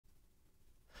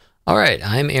All right,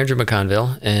 I'm Andrew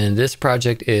McConville, and this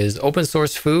project is open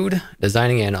source food,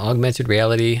 designing an augmented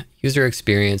reality user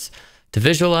experience to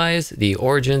visualize the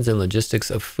origins and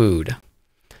logistics of food.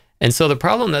 And so the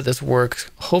problem that this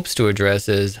work hopes to address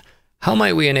is how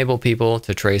might we enable people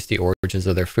to trace the origins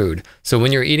of their food? So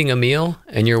when you're eating a meal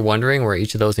and you're wondering where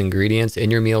each of those ingredients in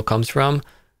your meal comes from,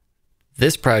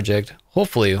 this project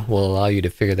hopefully will allow you to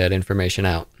figure that information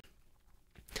out.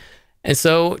 And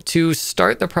so to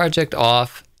start the project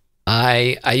off,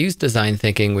 I use design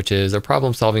thinking, which is a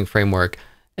problem-solving framework.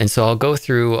 And so I'll go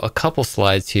through a couple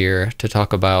slides here to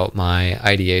talk about my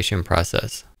ideation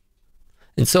process.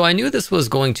 And so I knew this was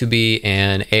going to be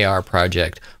an AR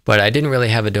project, but I didn't really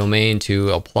have a domain to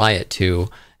apply it to.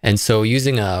 And so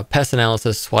using a pest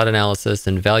analysis, SWOT analysis,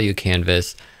 and value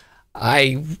canvas,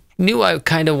 I knew I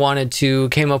kind of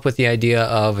came up with the idea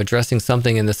of addressing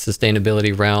something in the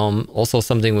sustainability realm, also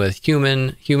something with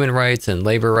human rights and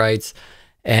labor rights.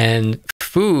 And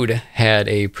food had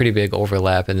a pretty big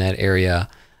overlap in that area.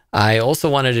 I also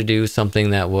wanted to do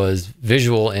something that was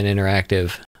visual and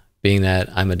interactive, being that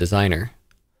I'm a designer.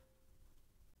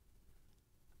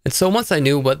 And so once I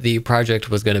knew what the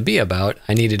project was going to be about,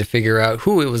 I needed to figure out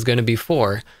who it was going to be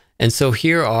for. And so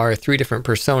here are three different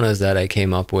personas that I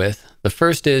came up with. The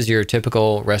first is your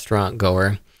typical restaurant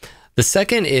goer. The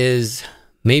second is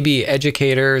maybe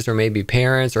educators or maybe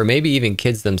parents or maybe even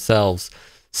kids themselves.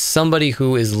 Somebody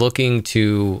who is looking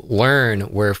to learn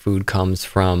where food comes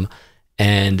from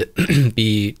and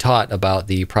be taught about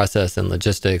the process and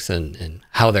logistics and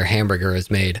how their hamburger is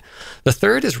made. The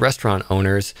third is restaurant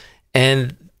owners.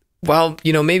 And while,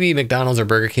 maybe McDonald's or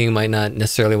Burger King might not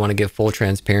necessarily want to give full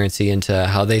transparency into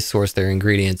how they source their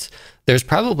ingredients, there's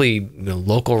probably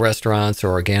local restaurants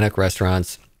or organic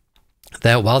restaurants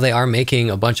that while they are making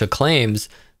a bunch of claims,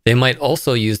 they might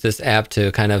also use this app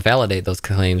to kind of validate those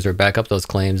claims or back up those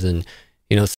claims and,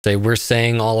 say, we're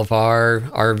saying all of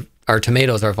our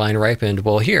tomatoes are vine ripened.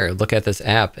 Well, here, look at this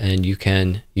app and you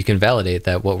can validate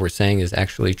that what we're saying is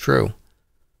actually true.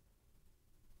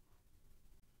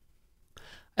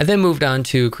 I then moved on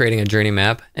to creating a journey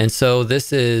map. And so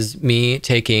this is me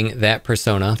taking that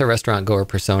persona, the restaurant goer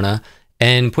persona,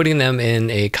 and putting them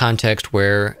in a context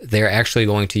where they're actually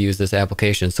going to use this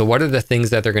application. So what are the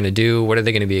things that they're going to do? What are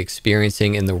they going to be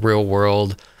experiencing in the real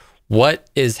world? What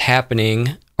is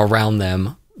happening around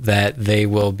them that they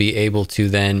will be able to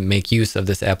then make use of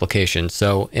this application?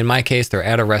 So in my case, they're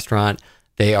at a restaurant.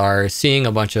 They are seeing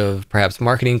a bunch of perhaps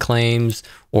marketing claims,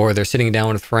 or they're sitting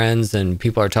down with friends and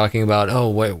people are talking about, I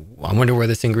wonder where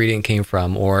this ingredient came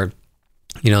from, or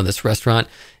this restaurant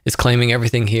is claiming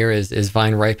everything here is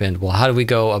vine ripened. Well, how do we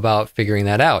go about figuring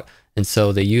that out? And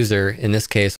so the user, in this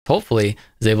case, hopefully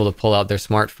is able to pull out their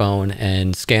smartphone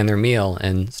and scan their meal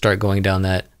and start going down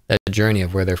that journey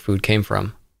of where their food came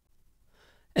from.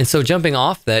 And so jumping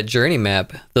off that journey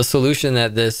map, the solution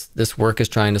that this work is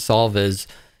trying to solve is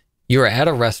you're at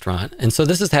a restaurant. And so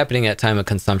this is happening at time of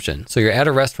consumption. So you're at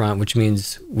a restaurant, which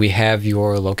means we have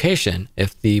your location.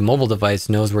 If the mobile device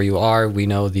knows where you are, we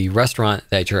know the restaurant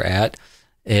that you're at.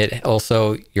 It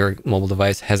also, your mobile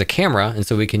device has a camera, and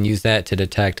so we can use that to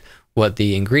detect what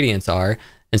the ingredients are.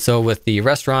 And so with the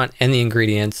restaurant and the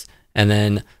ingredients, and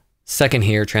then second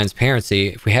here, transparency,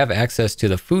 if we have access to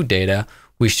the food data,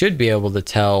 we should be able to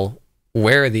tell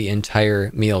where the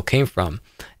entire meal came from.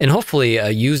 And hopefully a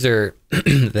user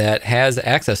that has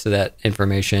access to that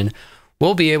information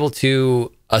will be able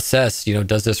to assess,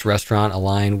 does this restaurant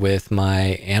align with my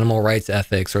animal rights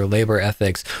ethics or labor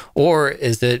ethics, or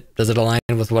does it align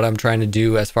with what I'm trying to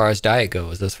do as far as diet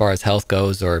goes, as far as health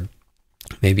goes, or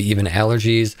maybe even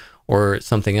allergies or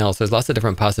something else. There's lots of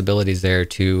different possibilities there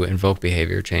to invoke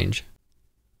behavior change.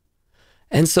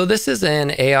 And so this is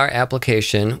an AR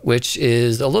application, which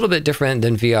is a little bit different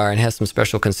than VR and has some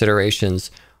special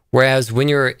considerations. Whereas when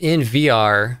you're in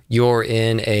VR, you're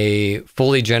in a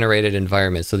fully generated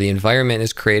environment. So the environment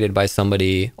is created by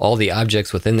somebody. All the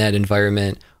objects within that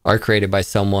environment are created by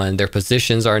someone. Their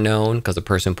positions are known because a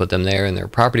person put them there, and their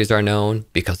properties are known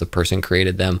because the person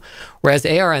created them. Whereas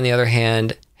AR, on the other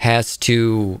hand, has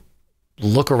to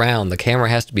look around. The camera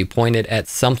has to be pointed at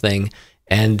something,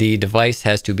 and the device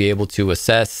has to be able to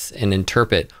assess and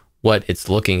interpret what it's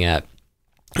looking at.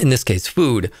 In this case,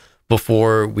 food,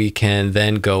 before we can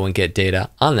then go and get data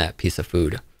on that piece of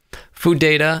food. Food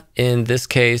data, in this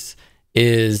case,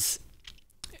 is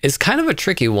kind of a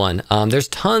tricky one. There's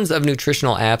tons of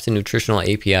nutritional apps and nutritional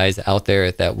APIs out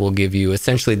there that will give you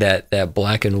essentially that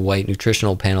black and white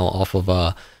nutritional panel off of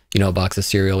a box of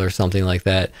cereal or something like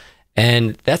that.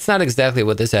 And that's not exactly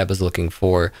what this app is looking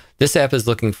for. This app is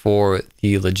looking for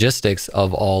the logistics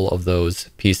of all of those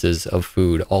pieces of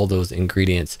food, all those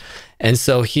ingredients. And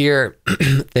so here,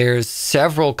 there's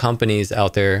several companies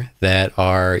out there that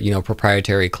are,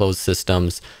 proprietary closed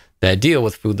systems that deal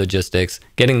with food logistics.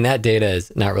 Getting that data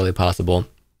is not really possible.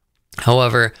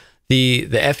 However, the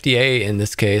FDA in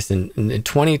this case, in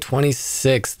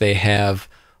 2026, they have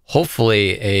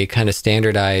hopefully a kind of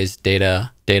standardized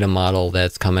data model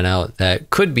that's coming out that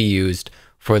could be used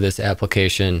for this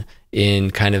application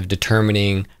in kind of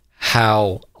determining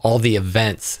how all the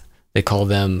events, they call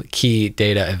them key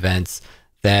data events,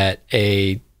 that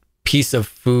a piece of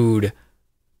food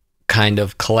kind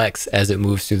of collects as it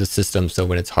moves through the system. So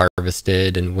when it's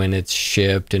harvested and when it's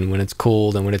shipped and when it's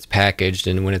cooled and when it's packaged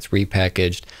and when it's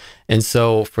repackaged. And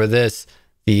so for this,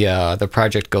 the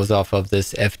project goes off of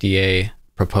this FDA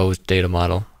proposed data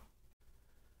model.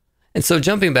 And so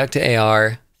jumping back to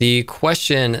AR, the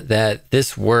question that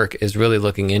this work is really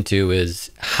looking into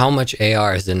is how much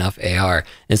AR is enough AR.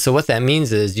 And so what that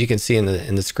means is, you can see in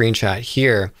the screenshot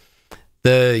here,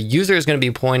 the user is going to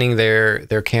be pointing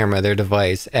their camera, their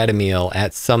device at a meal,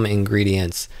 at some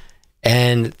ingredients,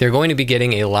 and they're going to be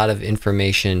getting a lot of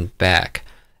information back.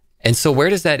 And so where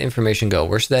does that information go?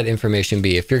 Where should that information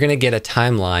be? If you're going to get a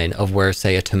timeline of where,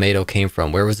 say, a tomato came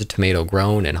from, where was the tomato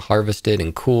grown and harvested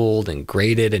and cooled and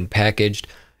graded and packaged?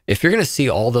 If you're going to see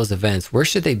all those events, where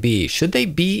should they be? Should they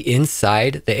be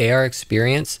inside the AR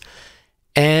experience?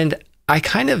 And I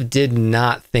kind of did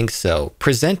not think so.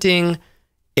 Presenting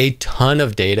a ton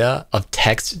of data, of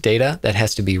text data that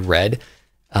has to be read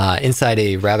inside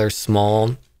a rather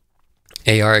small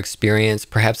AR experience,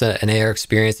 perhaps an AR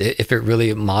experience, if it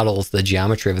really models the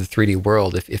geometry of the 3D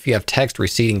world, if you have text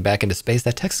receding back into space,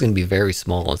 that text is going to be very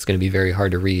small. It's going to be very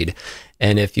hard to read.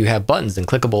 And if you have buttons and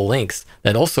clickable links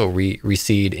that also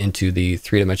recede into the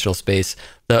three-dimensional space,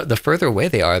 the further away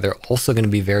they are, they're also going to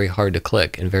be very hard to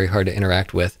click and very hard to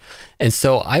interact with. And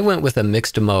so I went with a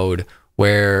mixed mode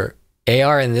where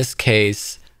AR in this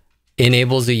case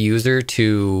enables a user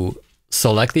to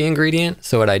select the ingredient.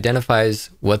 So it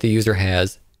identifies what the user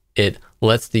has. It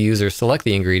lets the user select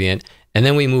the ingredient. And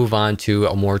then we move on to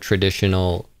a more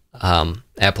traditional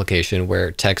application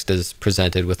where text is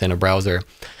presented within a browser.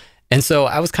 And so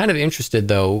I was kind of interested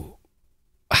though,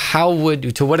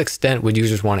 to what extent would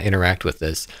users want to interact with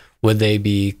this? Would they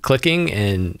be clicking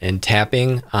and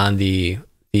tapping on the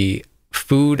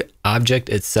food object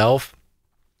itself?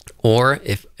 Or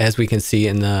if, as we can see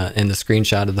in the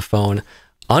screenshot of the phone,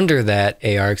 under that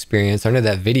AR experience, under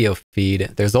that video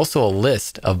feed, there's also a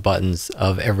list of buttons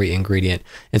of every ingredient.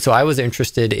 And so I was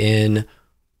interested in,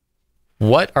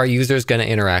 what are users going to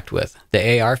interact with?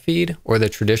 The AR feed or the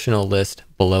traditional list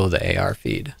below the AR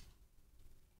feed?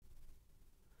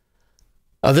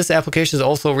 This application is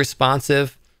also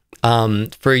responsive.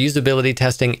 For usability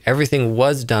testing, everything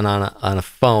was done on a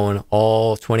phone.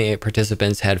 All 28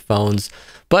 participants had phones.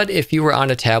 But if you were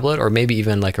on a tablet or maybe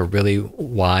even like a really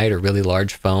wide or really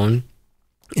large phone,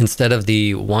 instead of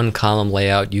the one column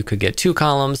layout, you could get 2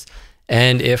 columns.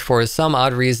 And if for some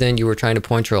odd reason you were trying to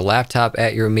point your laptop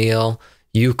at your meal,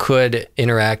 you could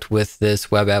interact with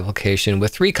this web application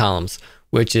with 3 columns,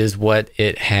 which is what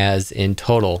it has in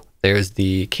total. There's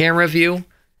the camera view.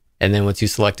 And then once you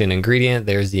select an ingredient,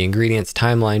 there's the ingredients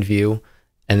timeline view.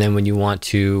 And then when you want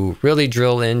to really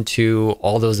drill into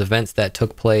all those events that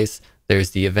took place,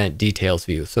 there's the event details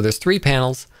view. So there's 3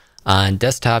 panels. On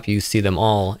desktop, you see them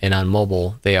all. And on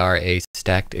mobile, they are a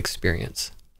stacked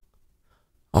experience.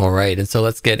 All right, and so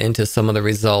let's get into some of the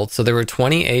results. So there were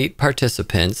 28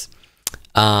 participants.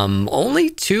 Only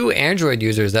 2 Android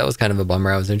users. That was kind of a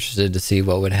bummer. I was interested to see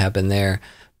what would happen there.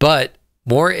 But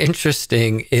more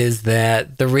interesting is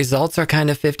that the results are kind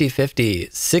of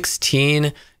 50-50.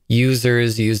 16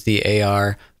 users use the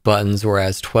AR buttons,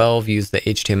 whereas 12 use the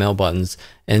HTML buttons.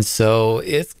 And so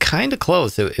it's kind of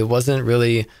close. It wasn't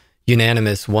really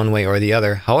unanimous one way or the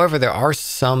other. However, there are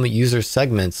some user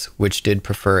segments which did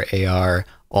prefer AR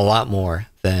a lot more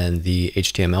than the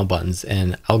HTML buttons.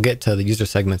 And I'll get to the user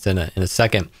segments in a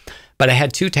second. But I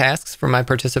had 2 tasks for my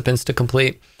participants to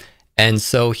complete. And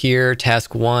so here,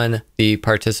 task 1, the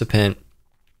participant,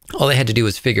 all they had to do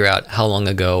was figure out how long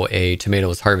ago a tomato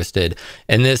was harvested.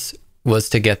 And this was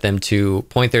to get them to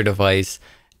point their device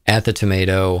at the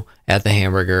tomato, at the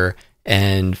hamburger,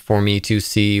 and for me to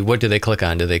see, what do they click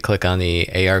on? Do they click on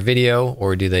the AR video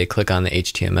or do they click on the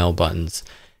HTML buttons?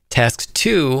 Task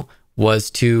 2 was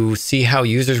to see how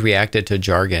users reacted to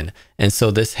jargon. And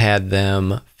so this had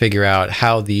them figure out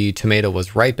how the tomato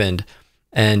was ripened.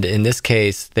 And in this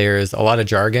case, there's a lot of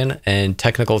jargon and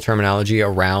technical terminology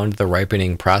around the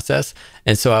ripening process.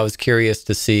 And so I was curious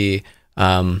to see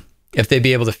if they'd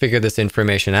be able to figure this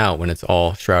information out when it's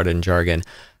all shrouded in jargon.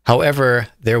 However,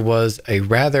 there was a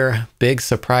rather big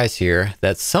surprise here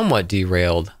that somewhat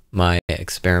derailed my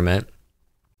experiment.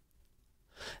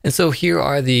 And so here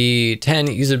are the 10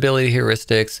 usability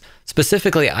heuristics.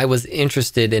 Specifically, I was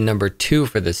interested in number 2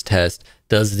 for this test.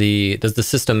 Does the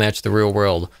system match the real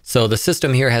world? So the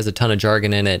system here has a ton of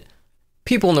jargon in it.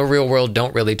 People in the real world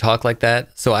don't really talk like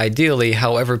that. So ideally,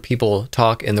 however people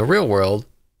talk in the real world,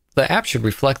 the app should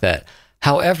reflect that.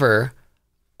 However,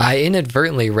 I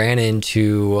inadvertently ran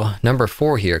into number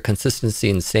 4 here, consistency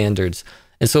and standards.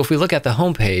 And so if we look at the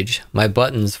home page, my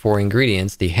buttons for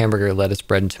ingredients, the hamburger, lettuce,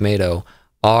 bread, and tomato,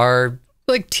 are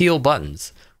like teal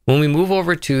buttons. When we move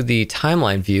over to the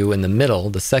timeline view in the middle,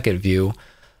 the second view,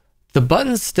 the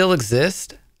buttons still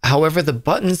exist. However, the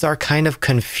buttons are kind of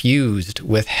confused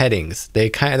with headings. They're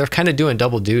kind of doing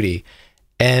double duty.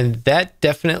 And that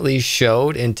definitely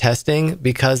showed in testing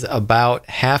because about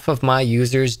half of my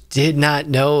users did not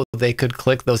know they could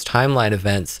click those timeline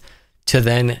events to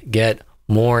then get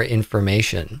more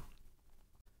information.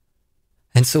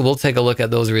 And so we'll take a look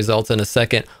at those results in a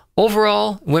second.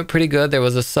 Overall, it went pretty good. There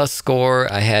was a sus score.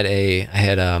 I had a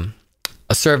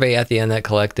survey at the end that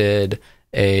collected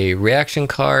a reaction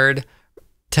card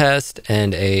test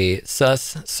and a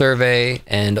sus survey,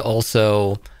 and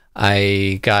also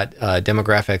I got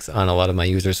demographics on a lot of my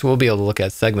users. So we'll be able to look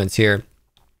at segments here.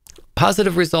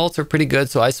 Positive results are pretty good.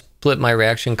 So I split my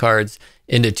reaction cards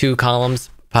into 2 columns,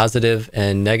 positive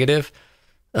and negative.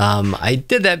 I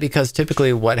did that because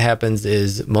typically what happens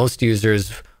is most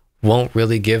users won't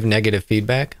really give negative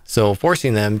feedback. So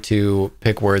forcing them to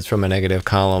pick words from a negative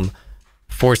column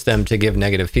forced them to give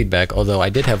negative feedback, although I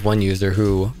did have one user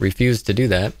who refused to do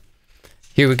that.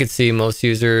 Here we could see most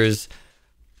users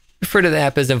refer to the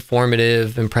app as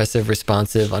informative, impressive,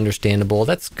 responsive, understandable.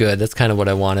 That's good. That's kind of what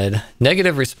I wanted.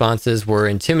 Negative responses were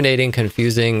intimidating,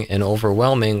 confusing, and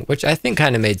overwhelming, which I think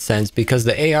kind of made sense because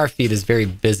the AR feed is very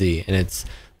busy and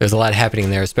there's a lot happening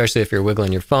there, especially if you're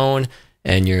wiggling your phone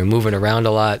and you're moving around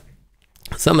a lot.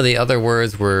 Some of the other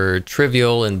words were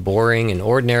trivial and boring and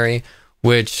ordinary,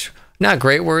 which not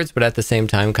great words, but at the same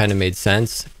time kind of made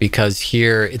sense because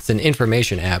here it's an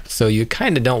information app. So you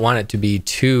kind of don't want it to be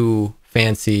too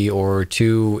fancy or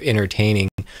too entertaining.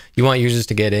 You want users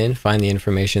to get in, find the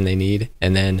information they need,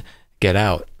 and then get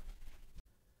out.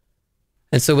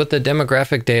 And so with the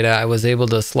demographic data, I was able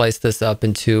to slice this up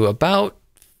into about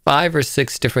 5 or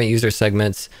 6 different user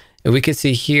segments. And we can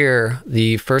see here,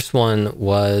 the first one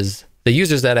was the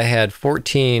users that I had,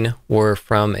 14 were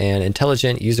from an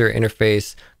intelligent user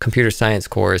interface computer science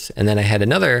course. And then I had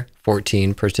another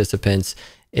 14 participants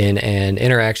in an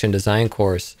interaction design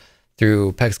course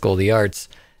through Peck School of the Arts.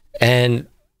 And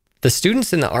the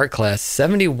students in the art class,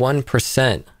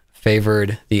 71%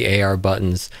 favored the AR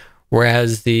buttons,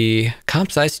 whereas the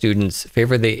comp sci students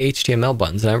favored the HTML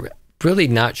buttons. And I'm really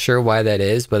not sure why that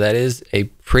is, but that is a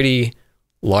pretty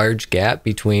large gap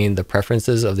between the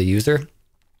preferences of the user,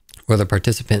 or the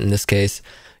participant in this case.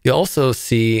 You'll also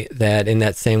see that in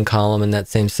that same column, in that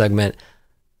same segment,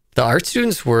 the art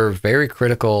students were very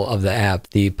critical of the app.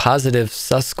 The positive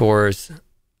sus scores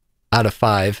out of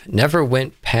 5 never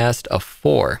went past a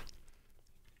 4.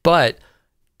 But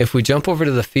if we jump over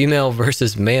to the female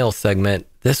versus male segment,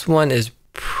 this one is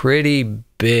pretty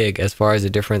big as far as the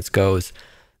difference goes.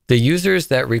 The users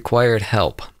that required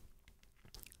help.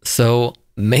 So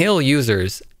male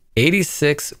users,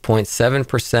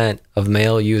 86.7% of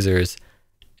male users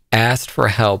asked for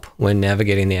help when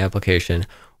navigating the application,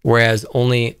 whereas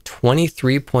only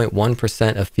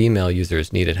 23.1% of female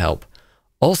users needed help.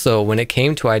 Also, when it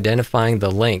came to identifying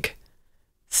the link,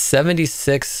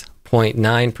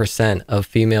 76.9% of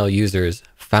female users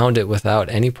found it without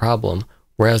any problem,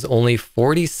 whereas only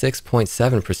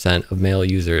 46.7% of male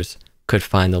users could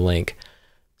find the link.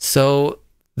 So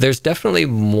there's definitely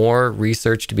more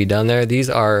research to be done there. These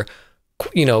are,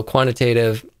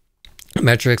 quantitative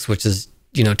metrics, which is,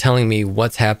 telling me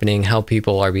what's happening, how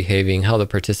people are behaving, how the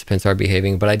participants are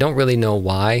behaving, but I don't really know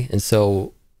why. And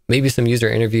so maybe some user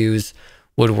interviews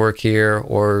would work here,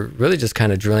 or really just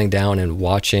kind of drilling down and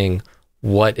watching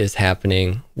what is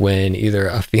happening when either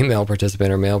a female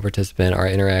participant or male participant are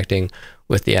interacting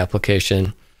with the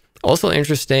application. Also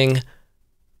interesting,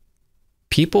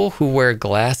 people who wear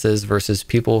glasses versus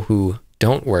people who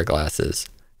don't wear glasses.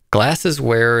 Glasses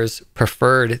wearers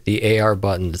preferred the AR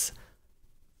buttons.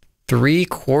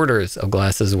 3/4 of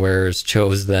glasses wearers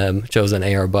chose an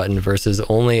AR button versus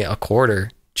only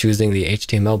 1/4 choosing the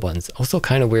HTML buttons. Also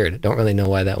kind of weird. Don't really know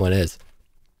why that one is.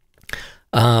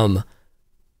 The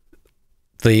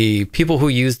people who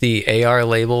use the AR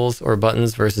labels or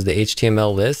buttons versus the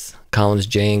HTML lists, columns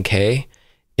J and K,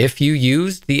 if you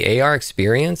used the AR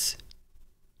experience,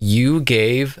 you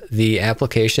gave the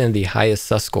application the highest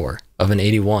sus score of an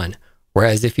 81.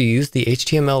 Whereas if you used the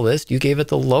HTML list, you gave it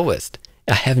the lowest.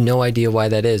 I have no idea why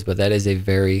that is, but that is a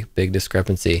very big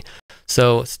discrepancy.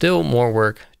 So still more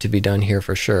work to be done here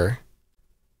for sure.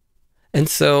 And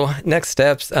so next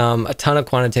steps, a ton of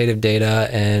quantitative data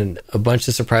and a bunch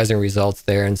of surprising results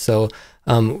there. And so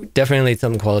definitely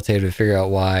something qualitative to figure out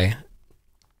why.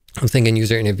 I'm thinking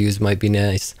user interviews might be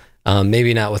nice.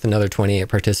 Maybe not with another 28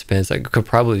 participants. I could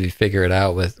probably figure it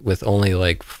out with only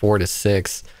like 4 to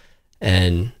 6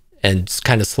 and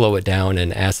kind of slow it down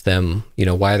and ask them, you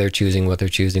know, why they're choosing, what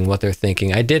they're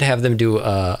thinking. I did have them do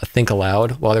a think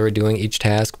aloud while they were doing each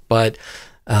task, but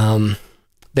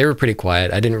they were pretty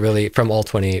quiet. I didn't really, from all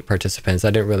 28 participants,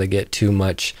 I didn't really get too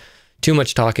much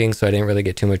talking, so I didn't really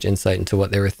get too much insight into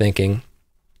what they were thinking.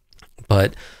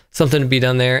 But something to be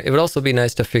done there. It would also be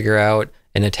nice to figure out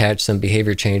and attach some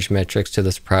behavior change metrics to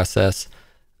this process,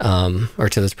 or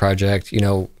to this project. You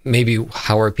know, maybe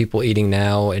how are people eating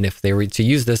now, and if they were to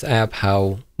use this app,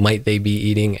 how might they be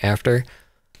eating after?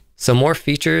 Some more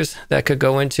features that could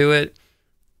go into it.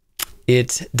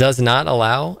 It does not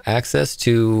allow access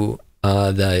to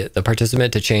the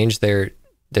participant to change their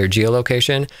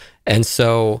geolocation. And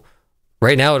so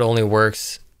right now it only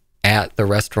works at the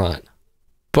restaurant,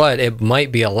 but it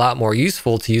might be a lot more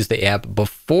useful to use the app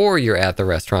before you're at the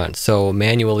restaurant. So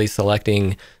manually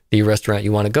selecting the restaurant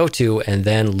you want to go to and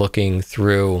then looking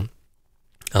through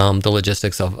the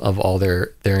logistics of all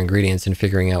their ingredients and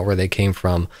figuring out where they came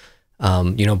from,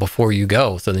 you know, before you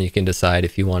go, so then you can decide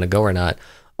if you want to go or not.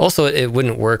 Also, it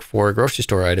wouldn't work for grocery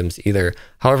store items either.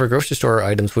 However, grocery store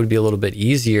items would be a little bit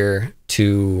easier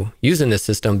to use in this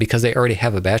system because they already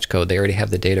have a batch code. They already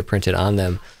have the data printed on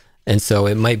them. And so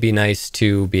it might be nice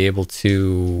to be able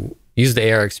to use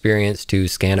the AR experience to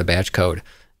scan a batch code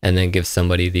and then give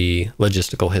somebody the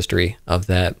logistical history of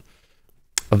that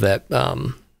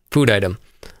food item.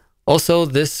 Also,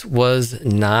 this was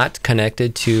not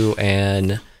connected to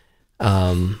an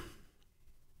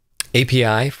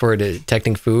API for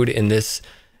detecting food in this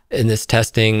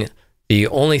testing. The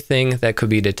only thing that could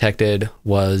be detected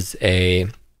was a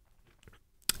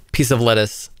piece of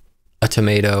lettuce, a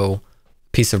tomato,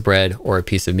 piece of bread, or a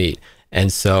piece of meat.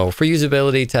 And so for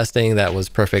usability testing, that was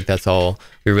perfect. That's all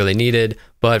we really needed.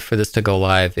 But for this to go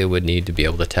live, it would need to be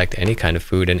able to detect any kind of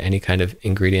food and any kind of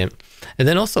ingredient. And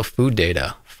then also food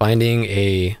data, finding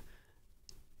a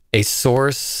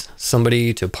source,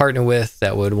 somebody to partner with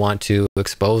that would want to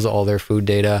expose all their food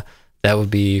data. That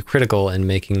would be critical in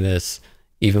making this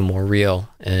even more real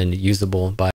and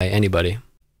usable by anybody.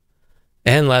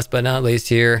 And last but not least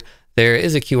here, there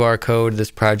is a QR code.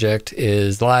 This project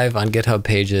is live on GitHub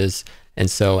pages,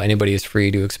 and so anybody is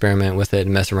free to experiment with it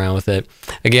and mess around with it.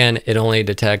 Again, it only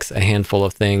detects a handful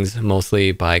of things,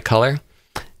 mostly by color.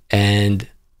 And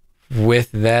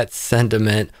with that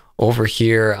sentiment over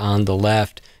here on the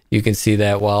left, you can see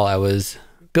that while I was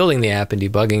building the app and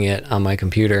debugging it on my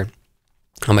computer,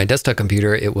 on my desktop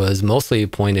computer, it was mostly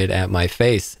pointed at my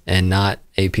face and not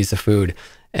a piece of food.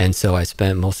 And so I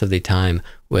spent most of the time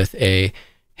with a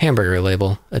hamburger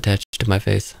label attached to my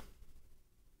face.